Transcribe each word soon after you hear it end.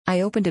I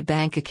opened a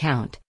bank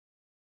account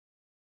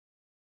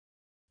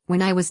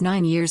when I was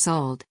 9 years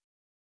old.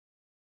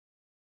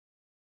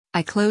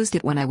 I closed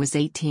it when I was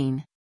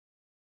 18.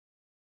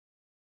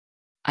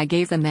 I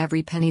gave them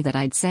every penny that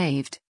I'd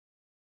saved.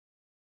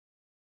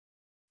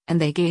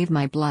 And they gave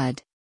my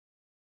blood.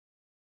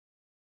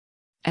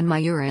 And my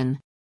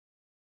urine.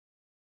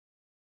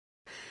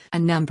 A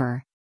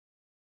number.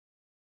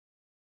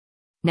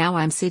 Now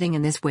I'm sitting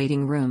in this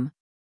waiting room,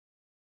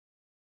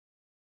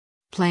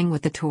 playing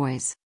with the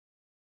toys.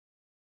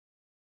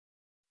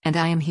 And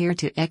I am here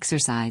to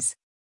exercise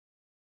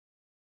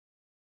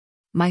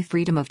my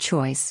freedom of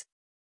choice.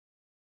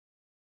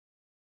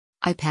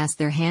 I passed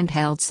their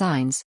handheld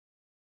signs,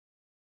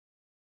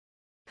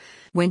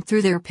 went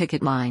through their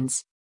picket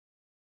lines.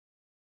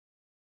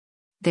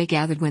 They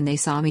gathered when they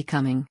saw me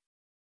coming.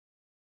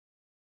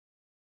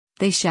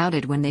 They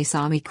shouted when they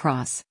saw me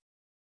cross.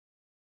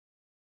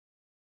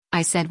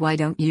 I said, "Why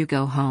don't you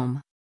go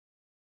home?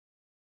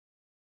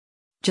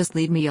 Just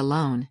leave me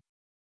alone.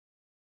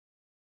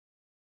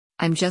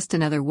 I'm just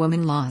another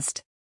woman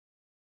lost.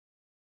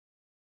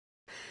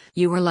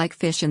 You are like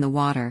fish in the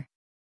water,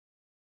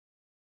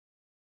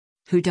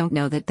 who don't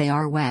know that they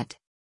are wet.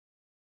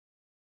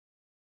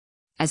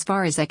 As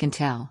far as I can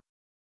tell,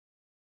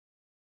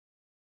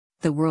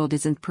 the world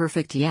isn't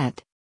perfect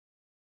yet."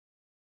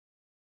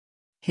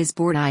 His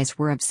bored eyes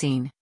were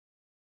obscene.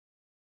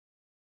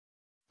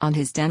 On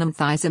his denim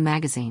thighs a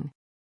magazine.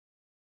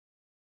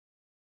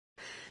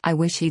 I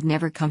wish he'd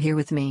never come here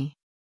with me.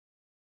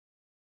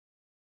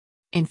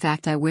 In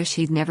fact, I wish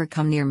he'd never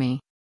come near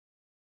me.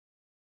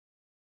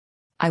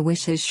 I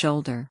wish his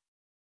shoulder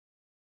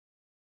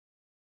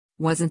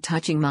wasn't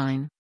touching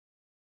mine.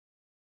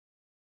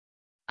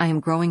 I am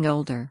growing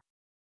older.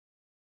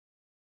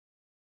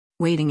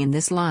 Waiting in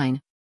this line.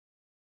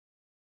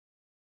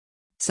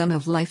 Some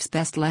of life's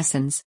best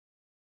lessons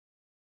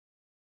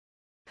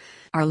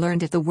are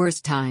learned at the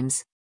worst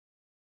times.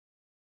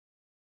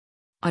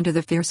 Under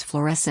the fierce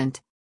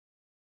fluorescent,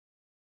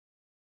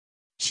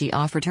 she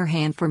offered her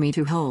hand for me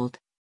to hold.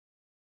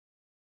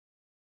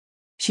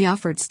 She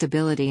offered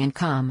stability and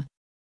calm.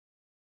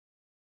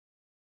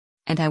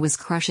 And I was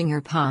crushing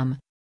her palm.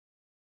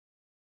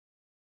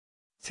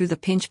 Through the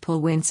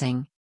pinch-pull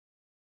wincing.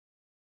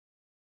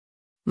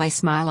 My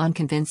smile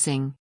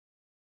unconvincing.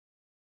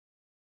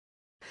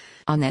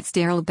 On that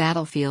sterile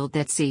battlefield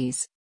that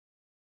sees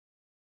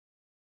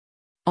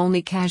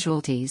only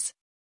casualties,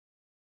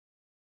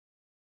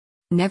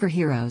 never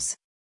heroes.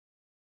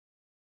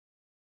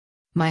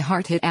 My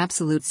heart hit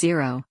absolute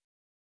zero.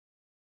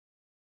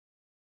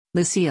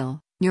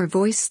 Lucille, your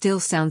voice still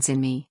sounds in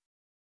me.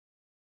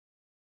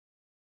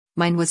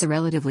 Mine was a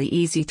relatively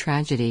easy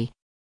tragedy.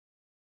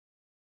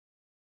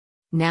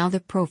 Now the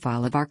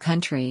profile of our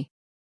country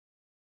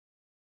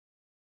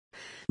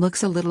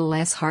looks a little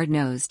less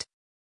hard-nosed.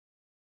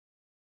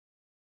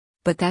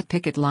 But that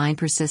picket line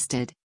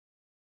persisted.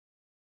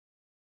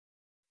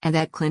 And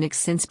that clinic's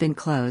since been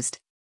closed.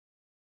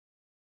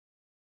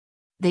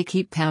 They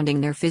keep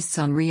pounding their fists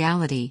on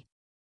reality,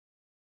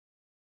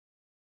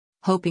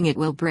 hoping it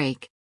will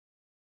break.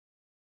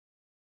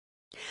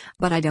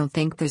 But I don't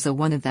think there's a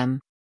one of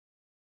them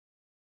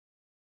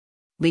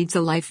leads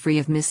a life free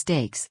of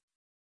mistakes.